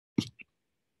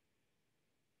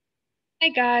Hey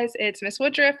guys, it's Miss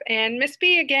Woodruff and Miss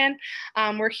B again.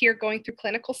 We're here going through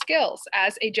clinical skills.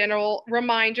 As a general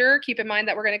reminder, keep in mind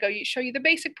that we're going to show you the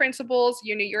basic principles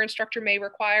your instructor may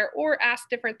require or ask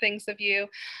different things of you.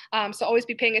 So always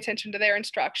be paying attention to their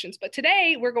instructions. But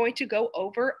today we're going to go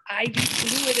over IV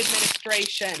fluid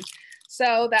administration.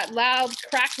 So that loud,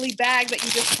 crackly bag that you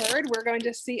just heard, we're going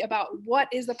to see about what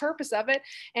is the purpose of it.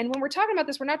 And when we're talking about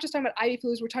this, we're not just talking about IV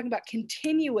fluids, we're talking about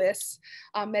continuous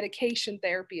medication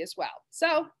therapy as well.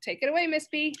 So take it away, Miss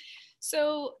B.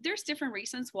 So there's different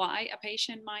reasons why a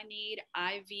patient might need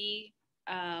IV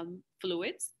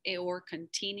fluids or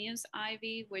continuous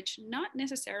IV, which not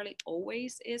necessarily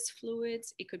always is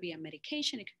fluids. It could be a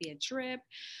medication, it could be a drip,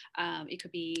 it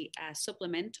could be a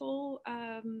supplemental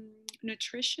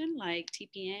nutrition like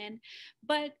TPN.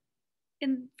 But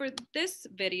for this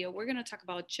video, we're going to talk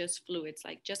about just fluids,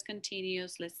 like just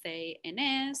continuous, let's say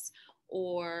NS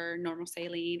or normal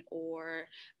saline or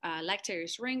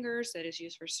lactaris ringers that is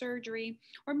used for surgery,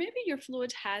 or maybe your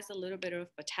fluid has a little bit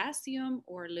of potassium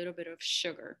or a little bit of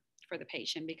sugar for the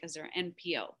patient because they're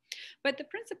NPO. But the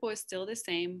principle is still the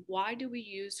same. Why do we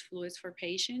use fluids for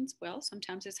patients? Well,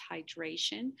 sometimes it's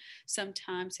hydration.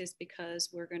 Sometimes it's because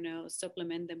we're going to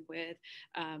supplement them with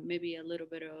maybe a little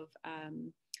bit of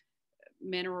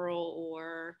mineral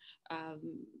or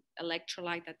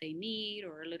electrolyte that they need,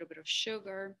 or a little bit of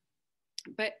sugar.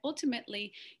 But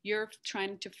ultimately, you're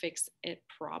trying to fix a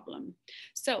problem.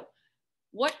 So,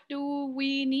 what do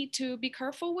we need to be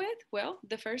careful with? Well,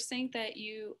 the first thing that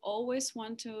you always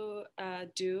want to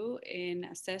do and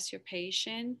assess your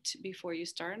patient before you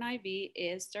start an IV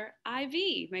is their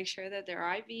IV. Make sure that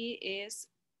their IV is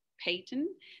patent,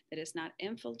 that it's not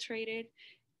infiltrated,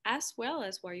 as well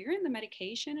as while you're in the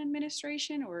medication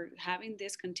administration or having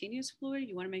this continuous fluid,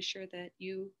 you want to make sure that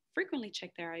you frequently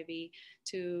check their IV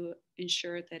to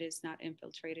ensure that it's not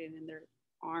infiltrated and their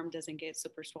arm doesn't get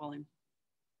super swollen.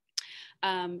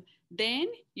 Then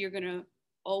you're going to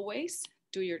always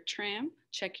do your tram,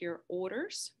 check your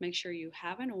orders, make sure you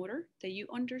have an order, that you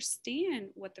understand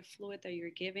what the fluid that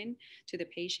you're giving to the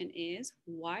patient is.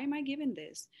 Why am I giving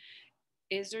this?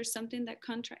 Is there something that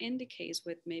contraindicates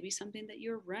with maybe something that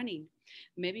you're running?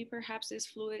 Maybe perhaps this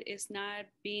fluid is not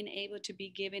being able to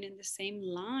be given in the same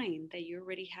line that you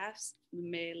already have,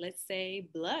 let's say,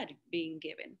 blood being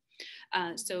given.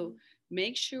 So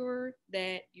make sure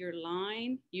that your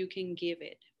line, you can give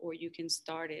it or you can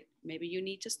start it. Maybe you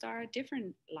need to start a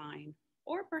different line.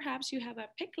 Or perhaps you have a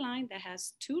PICC line that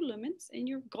has 2 lumens and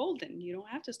you're golden. You don't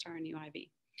have to start a new IV.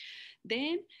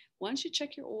 Then once you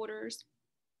check your orders,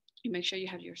 you make sure you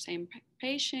have your same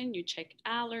patient, you check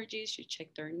allergies, you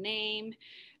check their name.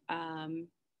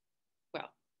 Well,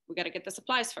 we got to get the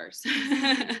supplies first.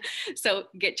 So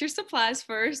get your supplies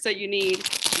first. So you need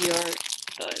your,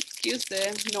 excuse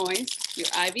the noise, your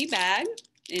IV bag.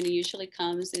 And it usually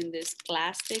comes in this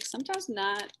plastic, sometimes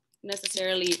not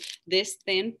necessarily this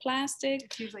thin plastic.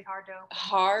 It's usually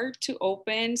hard to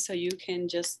open, so you can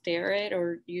just stare it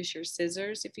or use your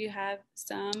scissors if you have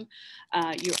some.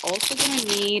 You're also going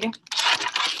to need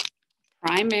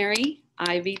primary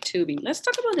IV tubing. Let's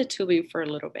talk about the tubing for a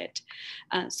little bit.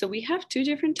 So we have 2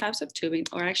 different types of tubing,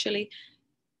 or actually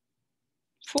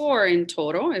 4 in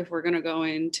total, if we're going to go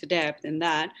into depth in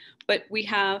that. But we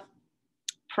have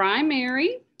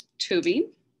primary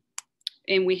tubing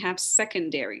and we have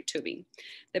secondary tubing.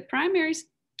 The primary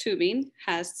tubing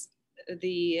has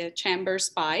the chamber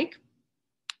spike.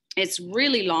 It's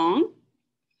really long.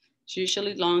 It's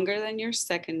usually longer than your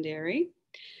secondary.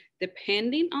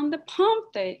 Depending on the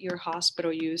pump that your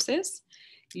hospital uses,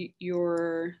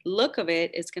 your look of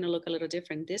it is going to look a little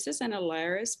different. This is an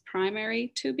Alaris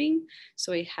primary tubing.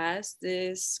 So it has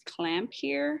this clamp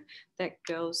here that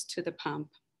goes to the pump.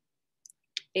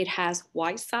 It has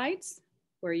white sides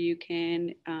where you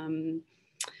can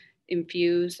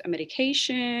infuse a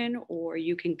medication or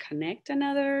you can connect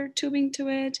another tubing to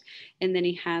it. And then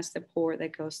it has the port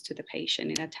that goes to the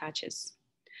patient. It attaches.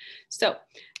 So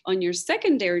on your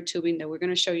secondary tubing that we're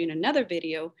going to show you in another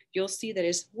video, you'll see that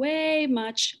it's way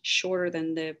much shorter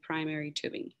than the primary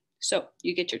tubing. So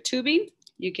you get your tubing,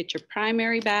 you get your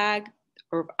primary bag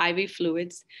or IV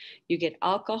fluids, you get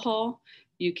alcohol,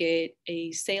 you get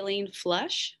a saline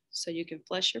flush, so you can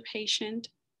flush your patient.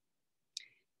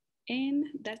 And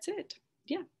that's it.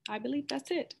 Yeah, I believe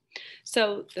that's it.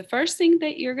 So the first thing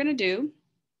that you're going to do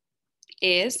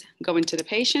is go into the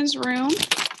patient's room,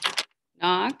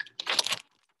 knock,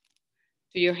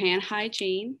 do your hand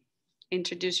hygiene,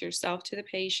 introduce yourself to the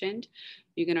patient.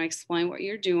 You're going to explain what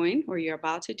you're doing or you're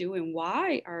about to do and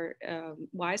why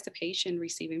is the patient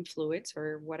receiving fluids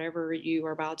or whatever you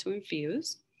are about to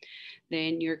infuse.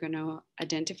 Then you're going to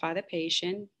identify the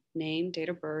patient, name, date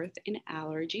of birth, and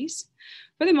allergies.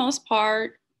 For the most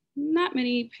part, not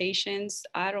many patients,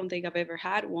 I don't think I've ever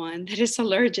had one that is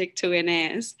allergic to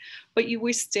NS, but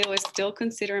we still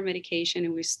consider a medication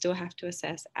and we still have to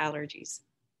assess allergies.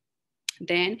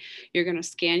 Then you're going to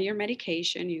scan your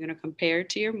medication. You're going to compare it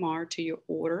to your MAR, to your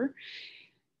order.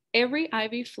 Every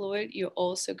IV fluid, you're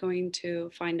also going to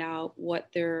find out what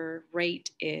their rate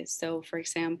is. So for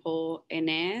example,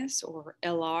 NS or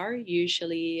LR,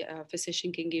 usually a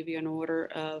physician can give you an order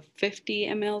of 50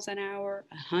 mLs an hour,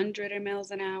 100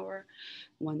 mLs an hour,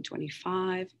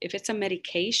 125. If it's a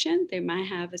medication, they might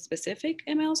have a specific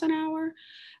mLs an hour.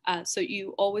 So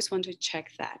you always want to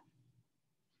check that.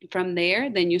 From there,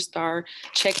 then you start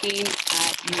checking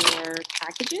at your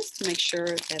packages to make sure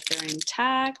that they're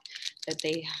intact, that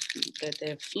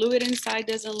the fluid inside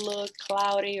doesn't look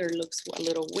cloudy or looks a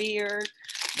little weird,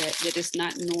 that it is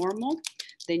not normal.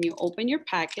 Then you open your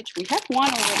package. We have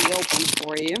one already open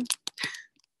for you,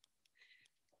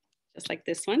 just like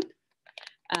this one.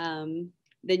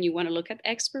 Then you want to look at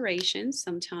expirations.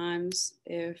 Sometimes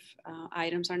if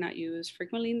items are not used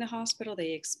frequently in the hospital,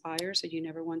 they expire. So you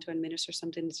never want to administer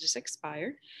something that's just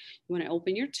expired. You want to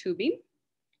open your tubing.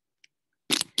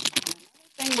 Another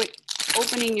thing with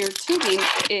opening your tubing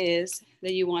is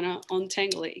that you want to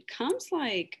untangle it. It comes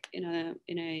like in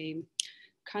a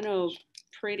kind of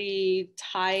pretty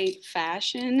tight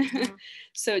fashion. Mm-hmm.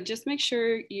 So just make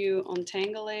sure you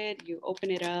untangle it, you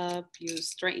open it up, you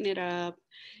straighten it up,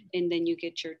 and then you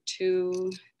get your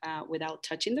tube without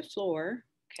touching the floor.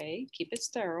 Okay, keep it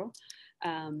sterile.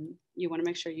 You want to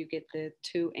make sure you get the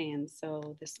two ends,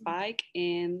 so the spike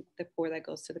and the pore that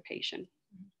goes to the patient.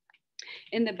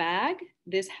 In the bag,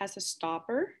 this has a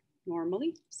stopper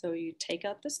normally, so you take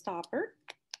out the stopper.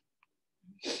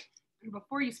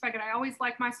 Before you spike it, I always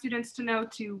like my students to know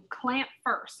to clamp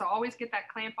first. So always get that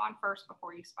clamp on first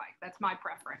before you spike. That's my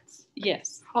preference.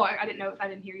 Yes. Oh, I didn't know. I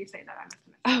didn't hear you say that. I must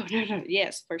have missed it. Oh, no.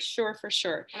 Yes, for sure.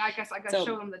 And I guess I got to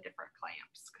show them the different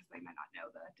clamps because they might not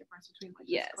know the difference between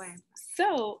like clamps.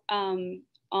 So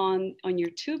on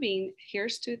your tubing,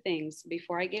 here's two things.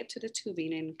 Before I get to the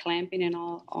tubing and clamping and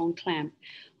all on clamp,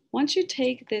 once you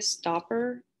take this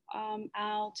stopper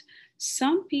out,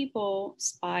 some people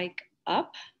spike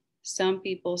up. Some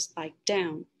people spike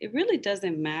down. It really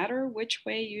doesn't matter which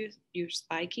way you're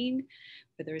spiking,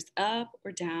 whether it's up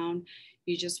or down.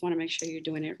 You just want to make sure you're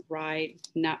doing it right,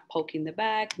 not poking the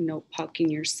bag, no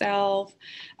poking yourself.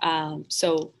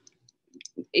 So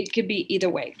it could be either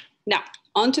way. Now,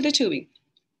 onto the tubing.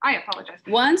 I apologize.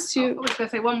 I was going to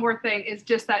say one more thing is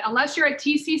just that unless you're at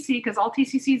TCC, because all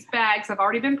TCC's bags have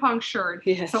already been punctured.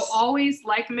 Yes. So always,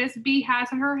 like Miss B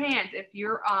has in her hands, if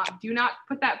you're do not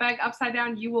put that bag upside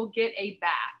down, you will get a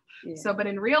bath. Yeah. So, but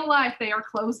in real life, they are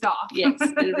closed off. Yes,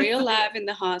 in real life in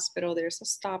the hospital, there's a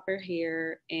stopper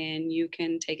here and you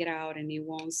can take it out and it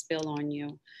won't spill on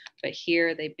you. But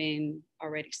here they've been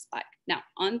already spiked. Now,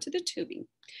 onto the tubing.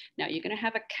 Now you're gonna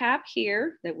have a cap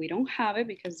here that we don't have it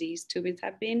because these tubings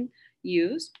have been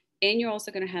used. And you're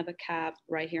also gonna have a cap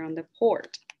right here on the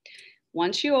port.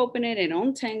 Once you open it and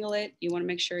untangle it, you wanna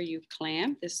make sure you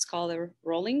clamp. This is called a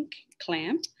rolling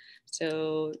clamp.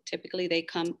 So typically they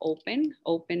come open.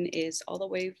 Open is all the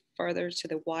way further to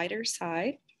the wider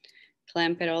side.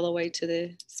 Clamp it all the way to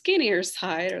the skinnier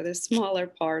side or the smaller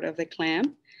part of the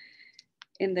clamp.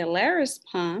 In the Laris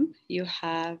pump, you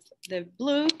have the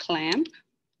blue clamp,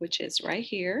 which is right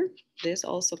here. This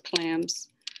also clamps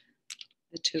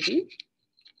the tubing,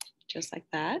 just like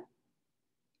that.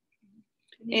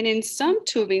 And in some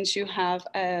tubings, you have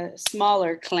a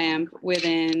smaller clamp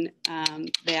within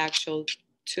the actual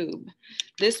tube.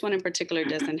 This one in particular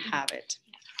doesn't have it.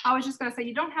 I was just going to say,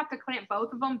 you don't have to clamp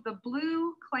both of them. The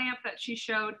blue clamp that she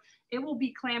showed, it will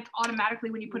be clamped automatically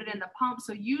when you put it in the pump.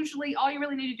 So usually all you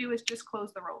really need to do is just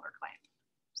close the roller clamp.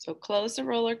 So close the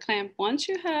roller clamp. Once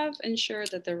you have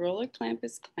ensured that the roller clamp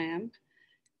is clamped,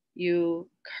 you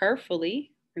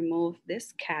carefully remove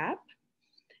this cap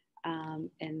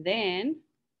and then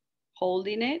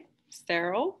holding it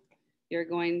sterile, you're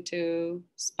going to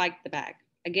spike the bag.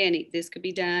 Again, this could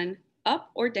be done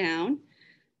up or down.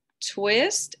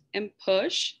 Twist and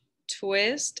push,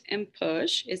 twist and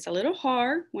push. It's a little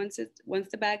hard once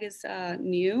the bag is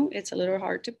new. It's a little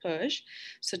hard to push.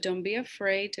 So don't be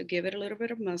afraid to give it a little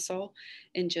bit of muscle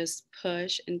and just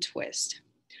push and twist.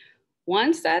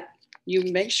 Once that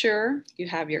you make sure you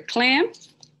have your clamp,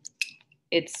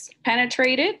 it's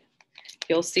penetrated.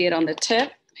 You'll see it on the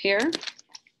tip here.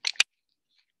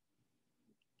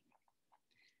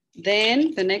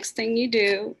 Then the next thing you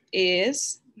do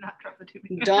is not drop the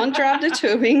tubing. Don't drop the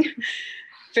tubing.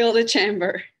 Fill the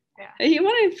chamber. Yeah. You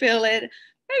want to fill it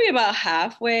maybe about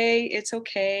halfway, it's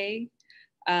okay.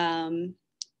 Um,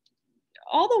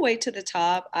 all the way to the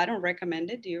top, I don't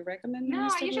recommend it. Do you recommend it? No,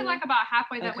 I usually like about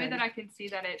halfway. That way Okay. that I can see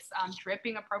that it's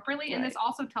dripping appropriately. Right. And this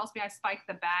also tells me I spiked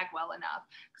the bag well enough.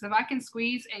 Because if I can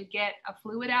squeeze and get a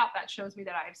fluid out, that shows me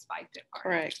that I've spiked it.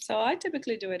 Correct. So I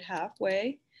typically do it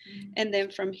halfway. And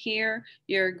then from here,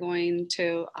 you're going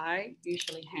to, I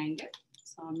usually hang it.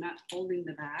 So I'm not holding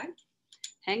the bag.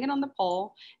 Hang it on the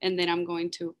pole. And then I'm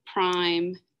going to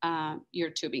prime your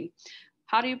tubing.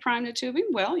 How do you prime the tubing?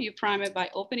 Well, you prime it by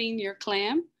opening your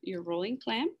clamp, your rolling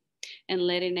clamp, and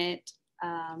letting it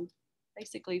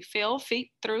basically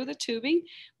feed through the tubing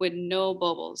with no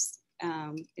bubbles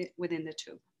within the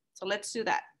tube. So let's do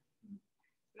that.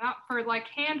 Now for like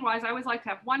hand wise, I always like to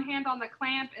have one hand on the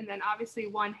clamp and then obviously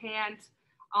one hand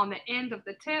on the end of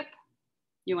the tip.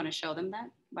 You want to show them that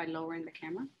by lowering the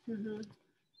camera?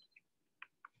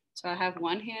 So I have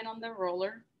one hand on the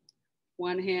roller,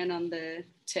 one hand on the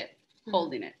tip,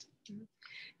 holding it.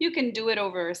 You can do it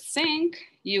over a sink.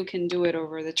 You can do it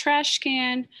over the trash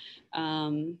can.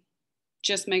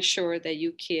 Just make sure that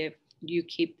you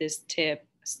keep this tip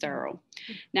sterile.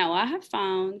 Now I have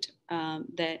found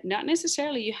that not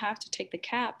necessarily you have to take the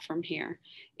cap from here.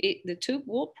 The tube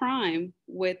will prime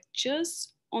with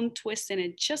just untwisting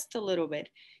it just a little bit,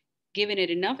 giving it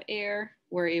enough air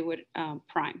where it would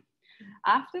prime.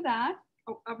 After that,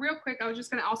 real quick, I was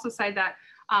just going to also say that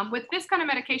with this kind of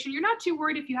medication, you're not too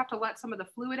worried if you have to let some of the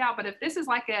fluid out, but if this is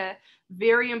like a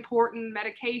very important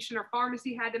medication or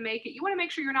pharmacy had to make it, you want to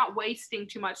make sure you're not wasting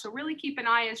too much. So really keep an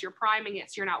eye as you're priming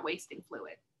it so you're not wasting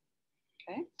fluid.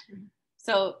 Okay.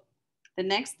 So the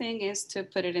next thing is to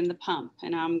put it in the pump,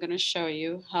 and I'm going to show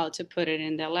you how to put it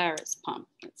in the Alaris pump.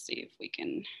 Let's see if we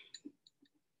can.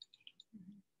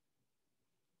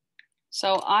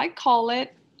 So I call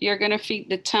it, you're going to feed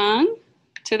the tongue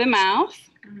to the mouth.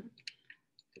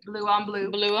 Blue on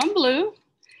blue. Blue on blue.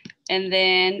 And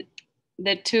then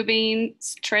the tubing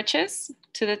stretches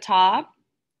to the top,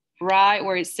 right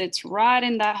where it sits right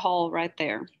in that hole right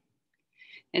there.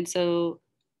 And so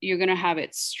you're going to have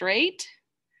it straight,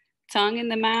 tongue in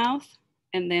the mouth,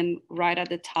 and then right at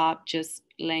the top, just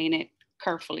laying it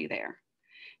carefully there.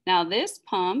 Now this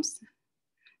pumps,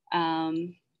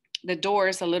 the door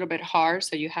is a little bit hard,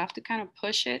 so you have to kind of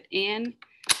push it in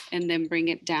and then bring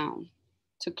it down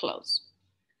to close.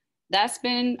 That's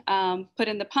been put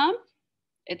in the pump.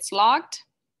 It's locked.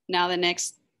 Now the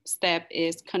next step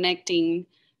is connecting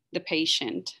the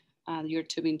patient, your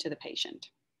tubing to the patient.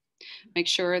 Make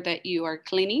sure that you are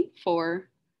cleaning for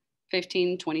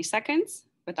 15, 20 seconds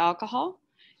with alcohol.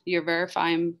 You're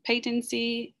verifying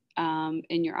patency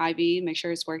in your IV. Make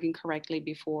sure it's working correctly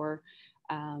before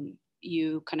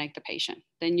you connect the patient.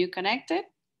 Then you connect it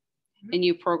and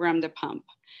you program the pump.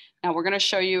 Now we're going to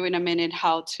show you in a minute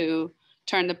how to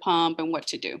turn the pump and what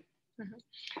to do.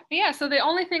 Yeah, so the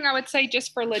only thing I would say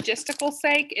just for logistical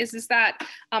sake is that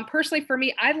personally for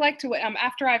me, I like to,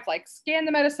 after I've like scanned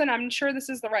the medicine, I'm sure this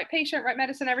is the right patient, right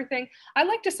medicine, everything. I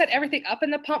like to set everything up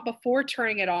in the pump before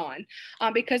turning it on.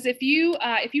 Because if you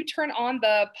turn on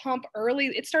the pump early,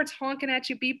 it starts honking at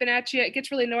you, beeping at you. It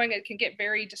gets really annoying. It can get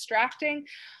very distracting.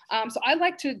 So I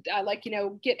like to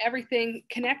get everything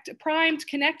primed,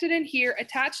 connected in here,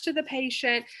 attached to the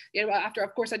patient, after,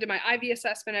 of course, I did my IV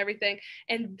assessment, everything.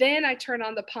 And then I turn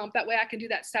on the pump. That way I can do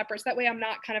that separate. So that way I'm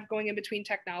not kind of going in between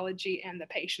technology and the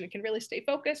patient. It can really stay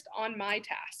focused on my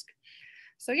task.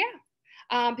 So yeah.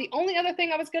 The only other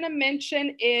thing I was going to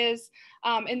mention is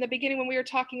in the beginning when we were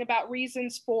talking about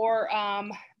reasons for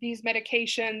these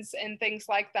medications and things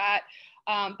like that,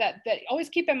 that always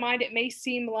keep in mind, it may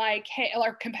seem like, hey,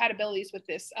 or compatibilities with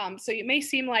this. So it may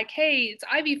seem like, hey, it's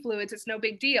IV fluids, it's no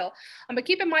big deal. But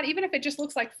keep in mind, even if it just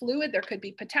looks like fluid, there could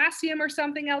be potassium or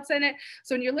something else in it.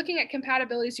 So when you're looking at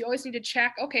compatibilities, you always need to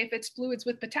check, okay, if it's fluids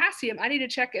with potassium, I need to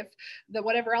check if the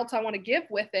whatever else I want to give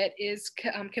with it is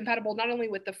compatible not only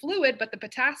with the fluid, but the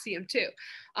potassium too.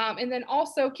 And then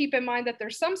also keep in mind that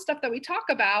there's some stuff that we talk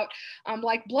about,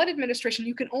 like blood administration,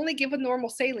 you can only give with normal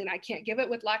saline. I can't give it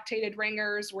with lactated ringers,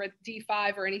 with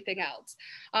D5 or anything else.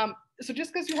 So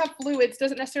just because you have fluids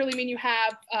doesn't necessarily mean you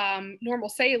have normal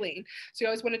saline. So you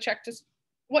always want to check just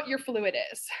what your fluid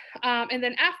is. And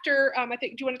then after, I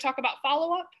think, do you want to talk about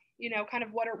follow-up? Kind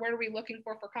of what are we looking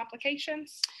for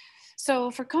complications? So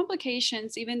for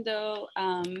complications, even though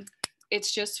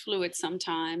it's just fluid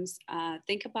sometimes,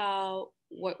 think about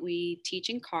what we teach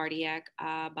in cardiac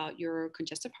about your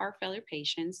congestive heart failure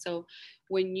patients. So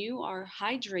when you are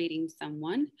hydrating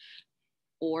someone,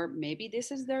 or maybe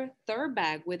this is their third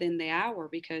bag within the hour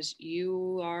because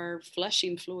you are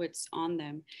flushing fluids on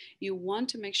them. You want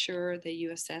to make sure that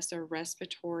you assess their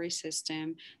respiratory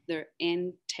system, their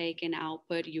intake and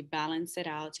output. You balance it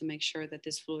out to make sure that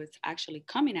this fluid is actually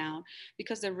coming out,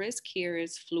 because the risk here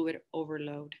is fluid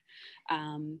overload.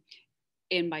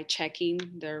 And by checking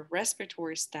their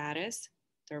respiratory status,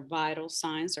 their vital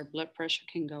signs, their blood pressure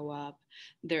can go up,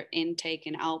 their intake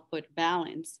and output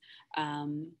balance,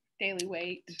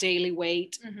 daily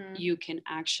weight, you can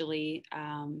actually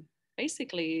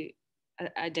basically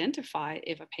identify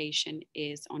if a patient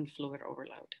is on fluid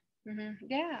overload.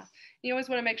 Yeah, you always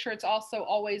want to make sure it's also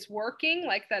always working,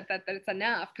 like that it's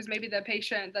enough, because maybe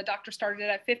the doctor started it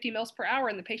at 50 mils per hour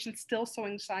and the patient's still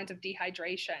showing signs of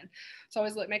dehydration. So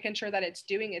always making sure that it's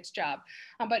doing its job.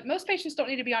 But most patients don't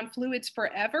need to be on fluids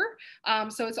forever.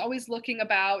 So it's always looking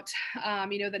about,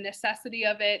 the necessity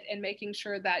of it and making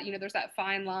sure that, there's that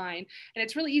fine line. And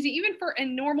it's really easy, even for a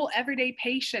normal everyday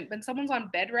patient, when someone's on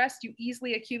bed rest, you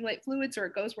easily accumulate fluids or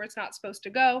it goes where it's not supposed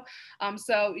to go.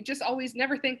 So you just always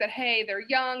never think that, hey, they're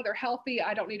young, they're healthy,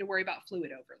 I don't need to worry about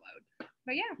fluid overload.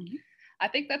 But yeah, I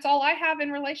think that's all I have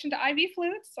in relation to IV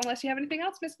fluids, unless you have anything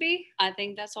else, Miss B. I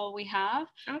think that's all we have.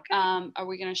 Okay. Are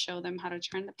we going to show them how to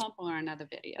turn the pump, or another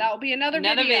video? That will be another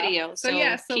video. So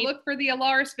look for the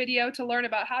Alaris video to learn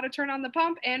about how to turn on the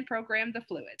pump and program the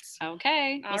fluids.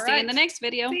 Okay. We'll see you in the next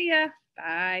video. See ya.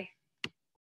 Bye.